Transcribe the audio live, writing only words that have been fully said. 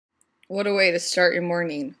What a way to start your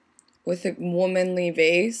morning, with a womanly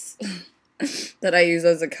vase that I use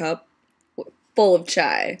as a cup full of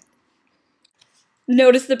chai.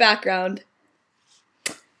 Notice the background.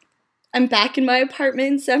 I'm back in my apartment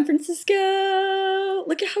in San Francisco.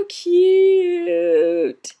 Look at how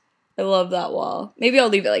cute. I love that wall. Maybe I'll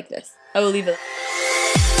leave it like this. I will leave it.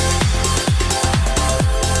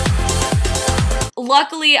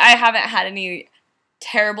 Luckily, I haven't had any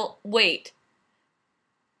terrible... Wait.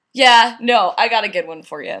 Yeah, no, I got a good one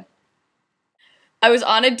for you. I was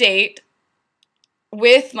on a date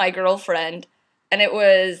with my girlfriend, and it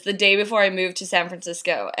was the day before I moved to San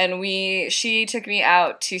Francisco, and she took me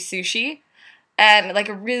out to sushi, and like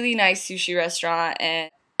a really nice sushi restaurant,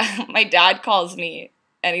 and my dad calls me,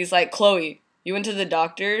 and he's like, Chloe, you went to the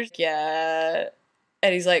doctor? Yeah.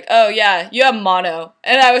 And he's like, oh yeah, you have mono.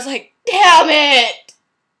 And I was like, damn it!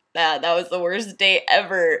 That was the worst day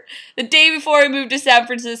ever. The day before I moved to San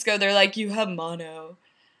Francisco, they're like, you have mono.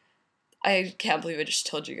 I can't believe I just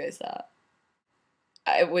told you guys that.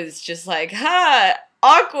 I was just like,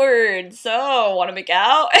 awkward. So, want to make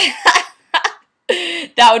out?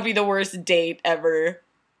 That would be the worst date ever.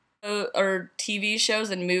 Or TV shows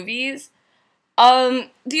and movies.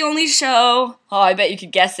 The only show... Oh, I bet you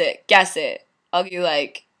could guess it. Guess it. I'll give you,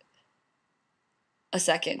 like, a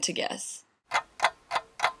second to guess.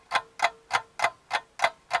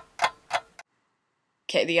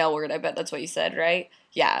 Okay, the L word. I bet that's what you said, right?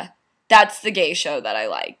 Yeah. That's the gay show that I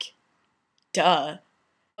like. Duh.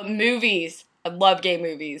 Movies. I love gay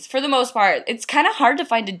movies. For the most part, it's kind of hard to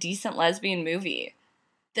find a decent lesbian movie.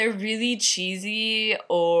 They're really cheesy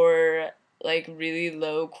or, like, really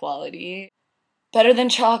low quality. Better Than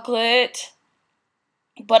Chocolate.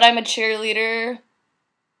 But I'm a Cheerleader.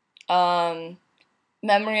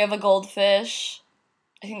 Memory of a Goldfish.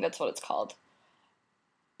 I think that's what it's called.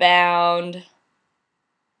 Bound.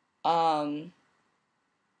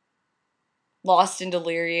 Lost and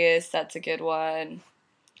Delirious, that's a good one.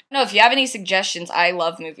 No, if you have any suggestions, I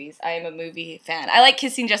love movies. I am a movie fan. I like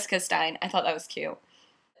Kissing Jessica Stein. I thought that was cute.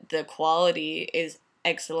 The quality is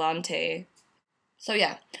excelente. So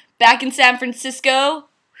yeah, back in San Francisco.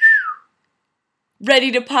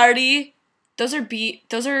 Ready to party. Those are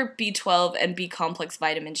B12 and B complex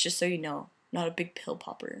vitamins, just so you know. Not a big pill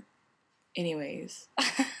popper. Anyways.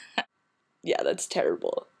 Yeah, that's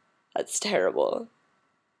terrible. That's terrible.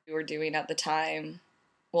 We were doing at the time.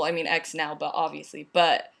 Well, I mean ex now, but obviously,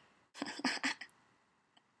 but...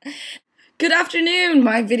 Good afternoon!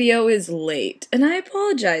 My video is late, and I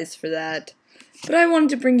apologize for that. But I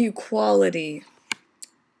wanted to bring you quality.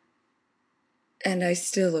 And I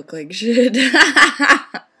still look like shit.